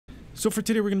So for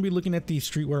today, we're going to be looking at the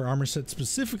Streetwear armor set.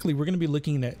 Specifically, we're going to be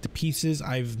looking at the pieces.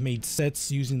 I've made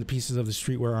sets using the pieces of the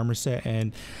Streetwear armor set,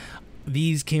 and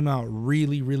these came out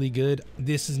really good.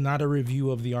 This is not a review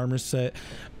of the armor set,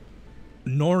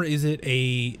 nor is it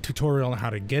a tutorial on how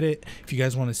to get it. If you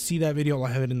guys want to see that video,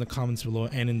 I'll have it in the comments below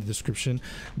and in the description.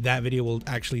 That video will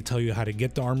actually tell you how to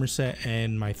get the armor set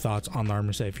and my thoughts on the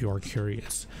armor set if you are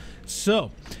curious.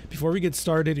 So before we get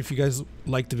started, if you guys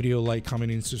like the video, like, comment,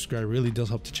 and subscribe. It really does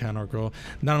help the channel grow.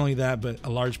 Not only that, but a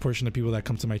large portion of people that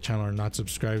come to my channel are not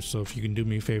subscribed, so if you can do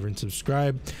me a favor and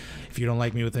subscribe. If you don't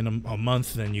like me within a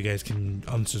month, then you guys can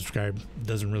unsubscribe. It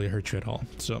doesn't really hurt you at all.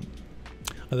 So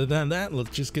other than that,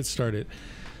 let's just get started.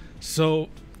 So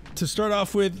to start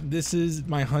off with, this is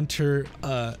my hunter.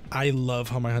 I love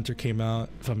how my hunter came out,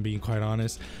 if I'm being quite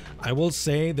honest. I will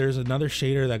say there's another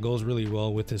shader that goes really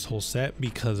well with this whole set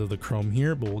because of the chrome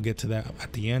here, but we'll get to that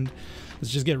at the end. Let's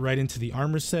just get right into the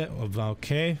armor set.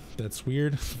 Okay, that's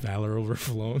weird. Valor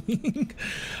overflowing.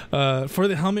 For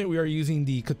the helmet, we are using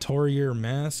the Couturier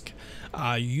mask.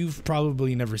 You've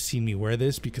probably never seen me wear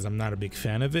this because I'm not a big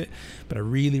fan of it, but I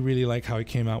really like how it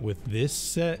came out with this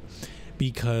set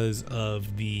because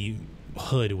of the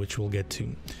hood, which we'll get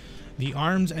to. The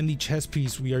arms and the chest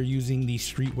piece, we are using the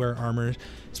Streetwear armor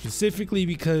specifically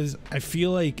because I feel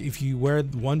like if you wear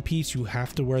one piece, you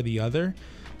have to wear the other,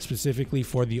 specifically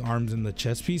for the arms and the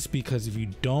chest piece, because if you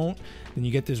don't, then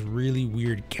you get this really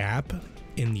weird gap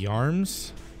in the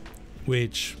arms,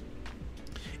 which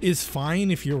is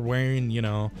fine if you're wearing, you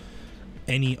know,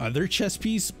 any other chest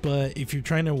piece, but if you're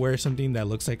trying to wear something that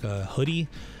looks like a hoodie,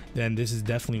 then this is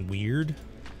definitely weird.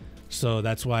 So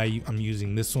that's why I'm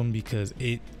using this one, because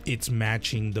it's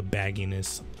matching the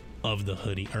bagginess of the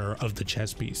hoodie or of the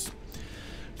chest piece.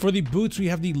 For the boots, we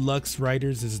have the Lux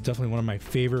Riders. This is definitely one of my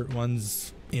favorite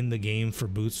ones in the game for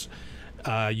boots.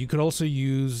 You could also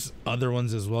use other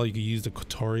ones as well. You could use the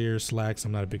Couturier slacks.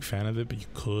 I'm not a big fan of it, but you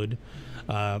could.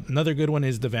 Another good one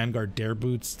is the Vanguard Dare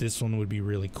boots. This one would be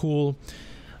really cool.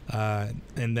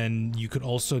 And then you could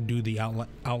also do the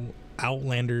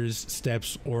Outlander's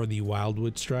steps or the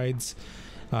Wildwood strides.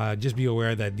 Just be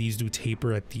aware that these do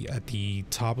taper at the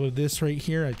top of this right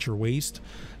here at your waist,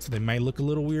 so they might look a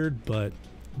little weird, but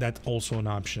that's also an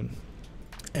option.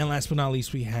 And last but not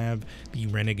least, we have the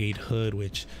Renegade hood,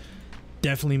 which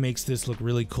definitely makes this look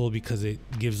really cool because it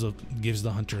gives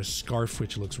the hunter a scarf,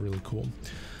 which looks really cool.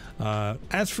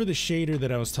 As for the shader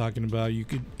that I was talking about, you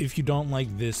could, if you don't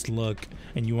like this look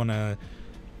and you want to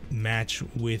match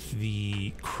with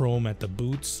the chrome at the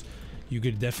boots, you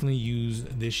could definitely use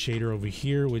this shader over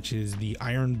here, which is the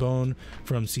Iron Bone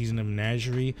from Season of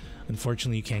Menagerie.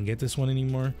 Unfortunately, you can't get this one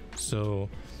anymore, so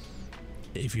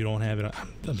if you don't have it,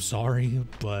 I'm sorry,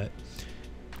 but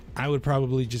I would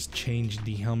probably just change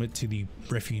the helmet to the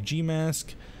Refugee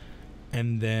mask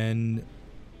and then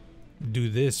do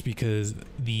this, because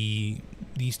these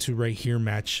two right here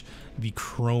match the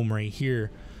chrome right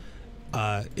here.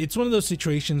 It's one of those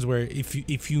situations where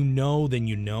if you know, then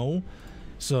you know.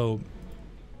 So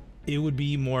it would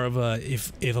be more of a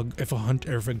if a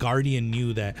hunter or if a guardian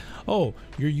knew that, oh,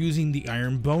 you're using the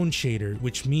Iron Bone shader,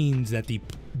 which means that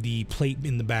the plate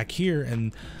in the back here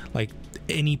and like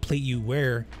any plate you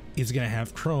wear is gonna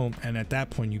have chrome, and at that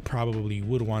point you probably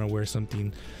would want to wear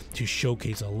something to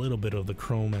showcase a little bit of the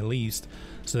chrome at least,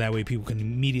 so that way people can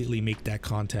immediately make that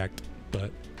contact.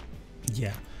 But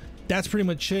yeah, that's pretty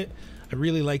much it. I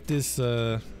really like this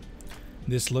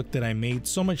this look that I made,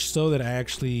 so much so that I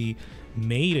actually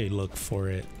made a look for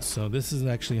it. So this is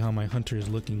actually how my hunter is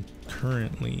looking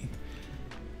currently,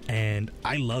 and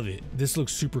I love it. This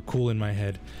looks super cool in my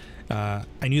head. I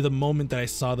knew the moment that I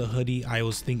saw the hoodie, I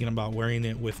was thinking about wearing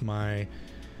it with my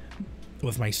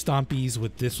stompies,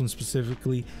 with this one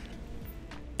specifically,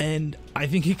 and I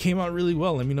think it came out really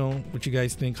well. Let me know what you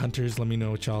guys think, hunters. Let me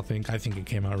know what y'all think. I think it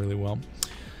came out really well.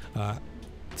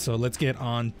 So let's get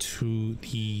on to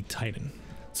the Titan.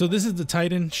 So this is the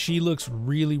Titan. She looks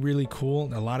really cool.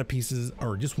 A lot of pieces,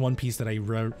 or just one piece that I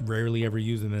rarely ever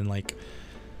use, and then like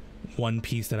one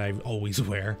piece that I always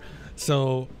wear.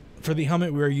 So for the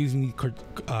helmet, we are using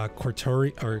the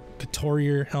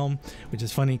Couturier helm, which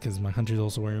is funny because my hunter is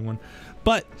also wearing one.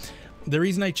 But the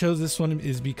reason I chose this one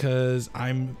is because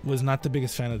I was not the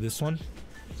biggest fan of this one.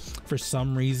 For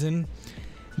some reason,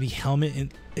 the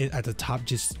helmet at the top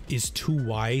just is too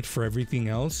wide for everything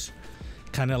else.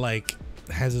 Kind of like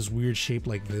has this weird shape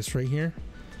like this right here.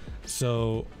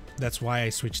 So that's why I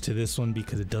switched to this one,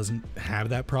 because it doesn't have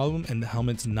that problem, and the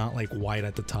helmet's not like wide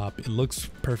at the top. It looks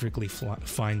perfectly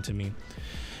fine to me.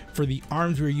 For the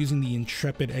arms, we're using the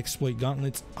Intrepid Exploit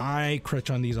gauntlets. I crutch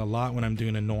on these a lot when I'm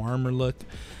doing a no armor look,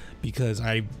 because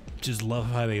I just love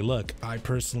how they look. I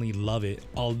personally love it.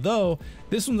 Although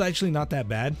this one's actually not that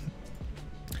bad.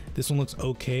 This one looks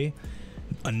okay.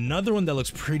 Another one that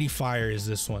looks pretty fire is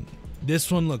this one.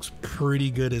 This one looks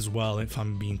pretty good as well, if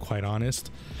I'm being quite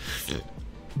honest.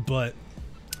 But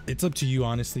it's up to you,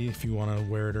 honestly, if you want to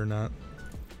wear it or not.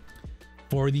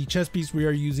 For the chest piece, we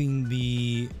are using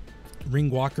the Ring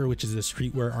Walker, which is a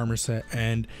Streetwear armor set,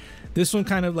 and this one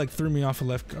kind of like threw me off a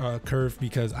left curve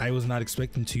because I was not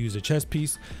expecting to use a chest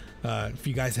piece. If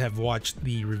you guys have watched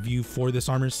the review for this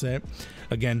armor set,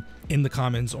 again, in the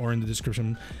comments or in the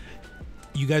description,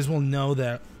 you guys will know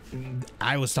that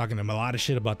I was talking to them a lot of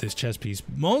shit about this chest piece,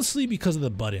 mostly because of the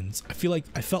buttons. I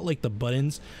felt like the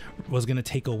buttons was gonna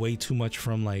take away too much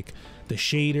from like the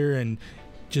shader and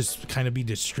just kind of be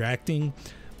distracting,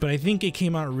 but I think it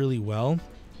came out really well.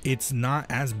 It's not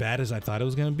as bad as I thought it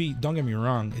was gonna be. Don't get me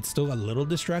wrong, it's still a little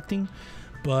distracting,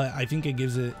 but I think it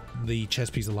gives it, the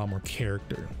chest piece, a lot more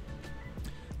character.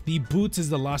 The boots is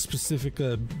the Lost Pacific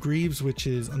Greaves, which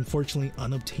is unfortunately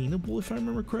unobtainable if I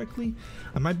remember correctly.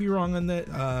 I might be wrong on that,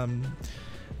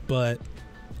 but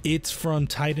it's from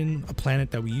Titan, a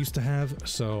planet that we used to have,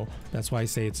 so that's why I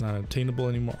say it's not obtainable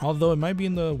anymore. Although it might be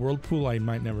in the world pool, I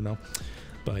might never know.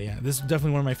 But yeah, this is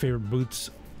definitely one of my favorite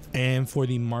boots. And for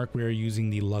the mark, we are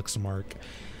using the Lux mark.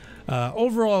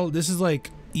 Overall, this is like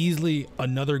easily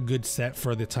another good set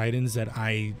for the Titans that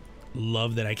I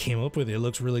love that I came up with. It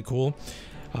looks really cool.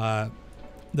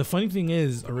 The funny thing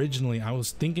is, originally I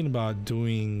was thinking about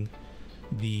doing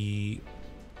the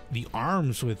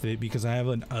arms with it because I have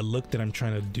a look that I'm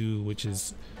trying to do, which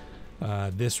is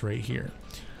this right here.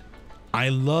 I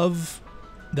love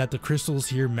that the crystals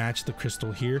here match the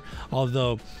crystal here,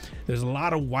 although there's a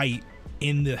lot of white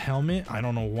in the helmet. I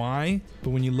don't know why, but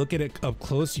when you look at it up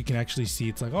close, you can actually see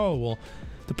it's like, oh well,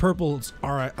 the purples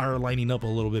are lining up a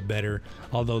little bit better,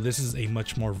 although this is a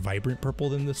much more vibrant purple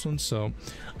than this one, so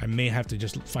I may have to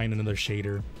just find another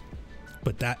shader.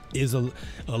 But that is a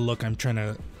look I'm trying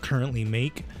to currently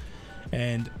make,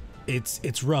 and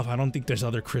it's rough. I don't think there's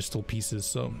other crystal pieces,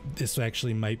 so this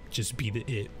actually might just be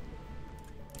it.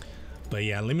 But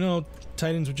yeah, let me know,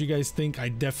 Titans, what you guys think. I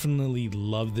definitely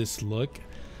love this look.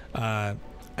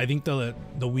 I think the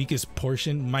weakest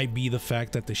portion might be the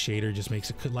fact that the shader just makes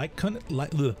it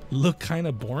look kind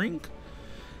of boring.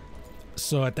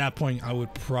 So at that point, I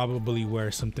would probably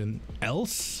wear something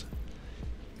else,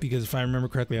 because if I remember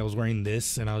correctly, I was wearing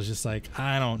this and I was just like,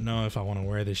 I don't know if I want to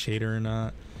wear the shader or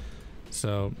not.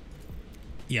 So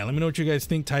yeah, let me know what you guys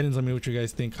think, Titans. Let me know what you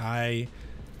guys think. I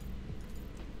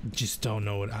just don't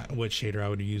know what shader I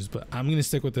would use, but I'm gonna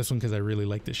stick with this one because I really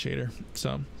like this shader.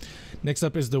 So next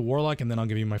up is the Warlock, and then I'll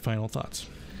give you my final thoughts.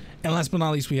 And last but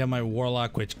not least, we have my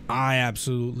Warlock, which I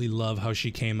absolutely love how she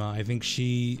came out. I think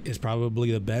she is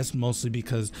probably the best, mostly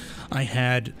because I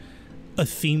had a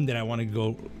theme that I wanted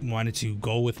to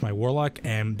go with my Warlock,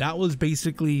 and that was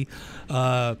basically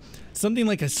something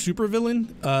like a super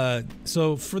villain.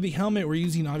 So for the helmet, we're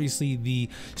using obviously the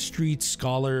Street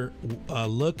Scholar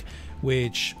look,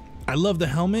 which I love the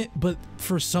helmet, but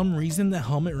for some reason the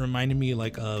helmet reminded me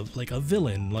like of a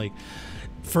villain. Like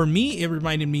for me, it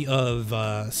reminded me of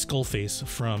Skullface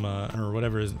from or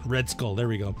whatever is Red Skull. There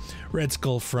we go, Red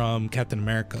Skull from Captain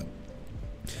America.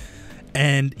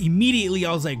 And immediately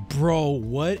I was like, bro,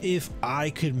 what if I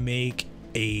could make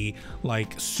a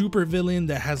like super villain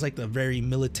that has like the very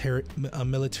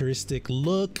militaristic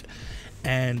look?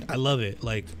 And I love it.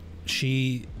 Like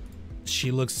she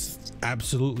looks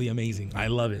absolutely amazing. I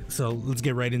love it. So let's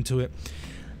get right into it.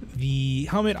 The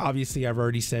helmet, obviously I've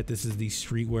already said this is the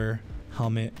Streetwear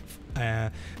helmet.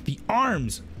 The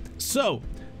arms, so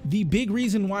the big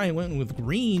reason why I went with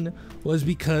green was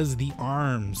because the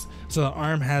arms. So the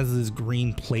arm has this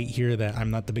green plate here that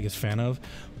I'm not the biggest fan of,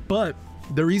 but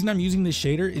the reason I'm using this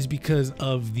shader is because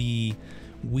of the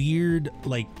weird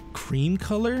like cream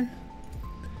color.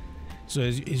 So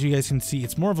as you guys can see,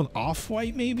 it's more of an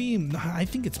off-white maybe. I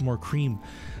think it's more cream.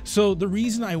 So the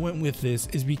reason I went with this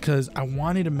is because I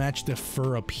wanted to match the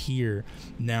fur up here.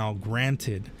 Now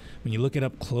granted, when you look it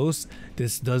up close,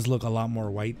 this does look a lot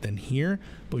more white than here,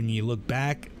 but when you look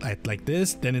back at like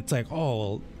this, then it's like,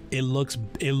 oh, it looks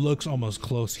almost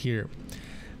close here.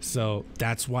 So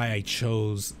that's why I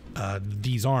chose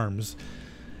these arms.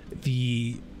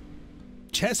 The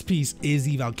chest piece is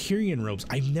the Valkyrian robes.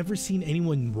 I've never seen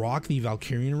anyone rock the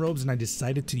Valkyrian robes, and I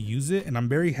decided to use it, and I'm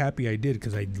very happy I did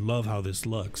because I love how this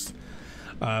looks.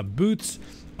 Boots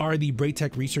are the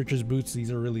Braytech Researchers boots.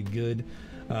 These are really good.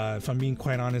 If I'm being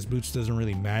quite honest, boots doesn't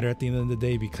really matter at the end of the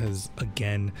day because,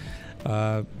 again,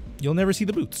 you'll never see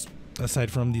the boots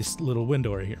aside from this little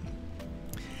window right here.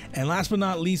 And last but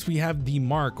not least, we have the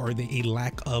mark, or a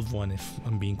lack of one, if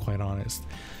I'm being quite honest.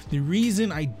 The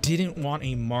reason I didn't want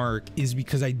a mark is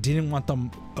because I didn't want the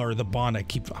bond. I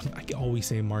always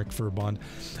say mark for a bond.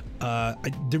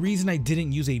 The reason I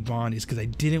didn't use a bond is because I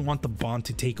didn't want the bond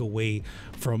to take away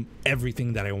from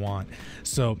everything that I want.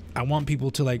 So I want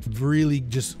people to like really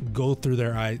just go through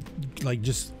their eye, like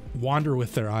just wander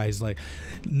with their eyes, like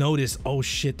notice, oh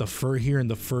shit, the fur here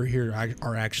and the fur here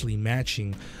are actually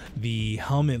matching. The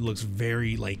helmet looks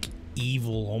very like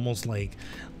evil, almost like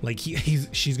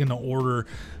she's gonna order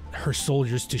her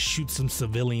soldiers to shoot some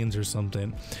civilians or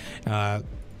something.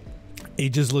 It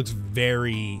just looks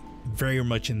very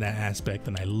much in that aspect,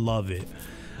 and I love it.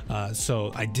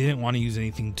 So I didn't want to use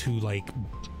anything too like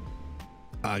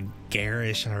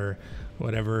garish or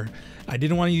whatever. I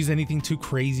didn't want to use anything too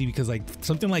crazy because like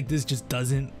something like this just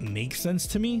doesn't make sense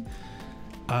to me.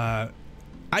 I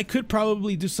could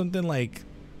probably do something like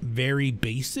very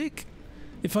basic,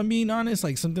 if I'm being honest,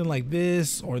 like something like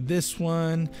this or this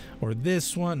one or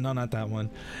this one. No, not that one.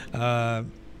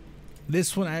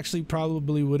 This one actually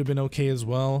probably would have been okay as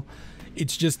well.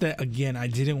 It's just that, again, I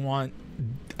didn't want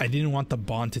the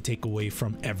bond to take away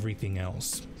from everything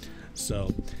else.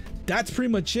 So that's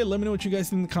pretty much it. Let me know what you guys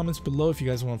think in the comments below. If you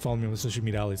guys want to follow me on the social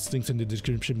media outlets, links in the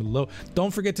description below.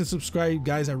 Don't forget to subscribe,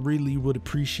 guys. I really would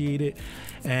appreciate it.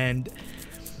 And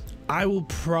I will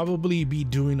probably be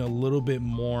doing a little bit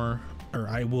more, or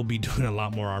I will be doing a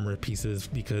lot more armor pieces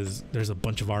because there's a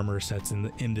bunch of armor sets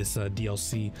in this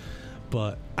DLC.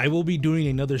 But I will be doing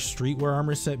another streetwear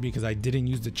armor set because I didn't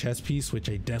use the chest piece, which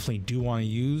I definitely do want to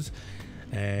use.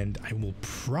 And I will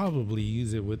probably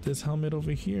use it with this helmet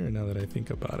over here, now that I think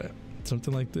about it.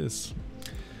 Something like this.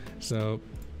 So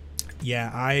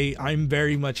yeah, I'm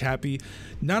very much happy.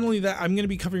 Not only that, I'm going to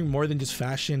be covering more than just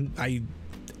fashion.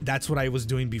 That's what I was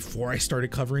doing before I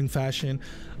started covering fashion.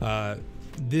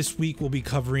 This week we'll be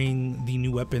covering the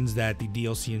new weapons that the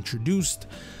DLC introduced.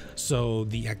 So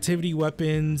the activity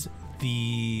weapons,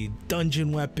 the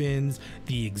dungeon weapons,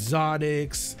 the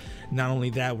exotics. Not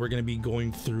only that, we're going to be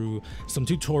going through some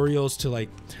tutorials to like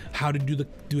how to do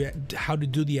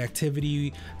the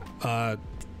activity, how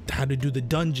to do the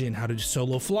dungeon, how to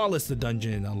solo flawless the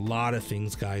dungeon, a lot of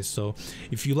things, guys. So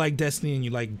if you like Destiny and you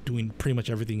like doing pretty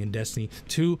much everything in Destiny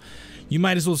 2, you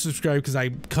might as well subscribe because I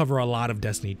cover a lot of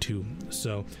Destiny 2.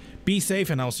 So be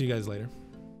safe, and I'll see you guys later.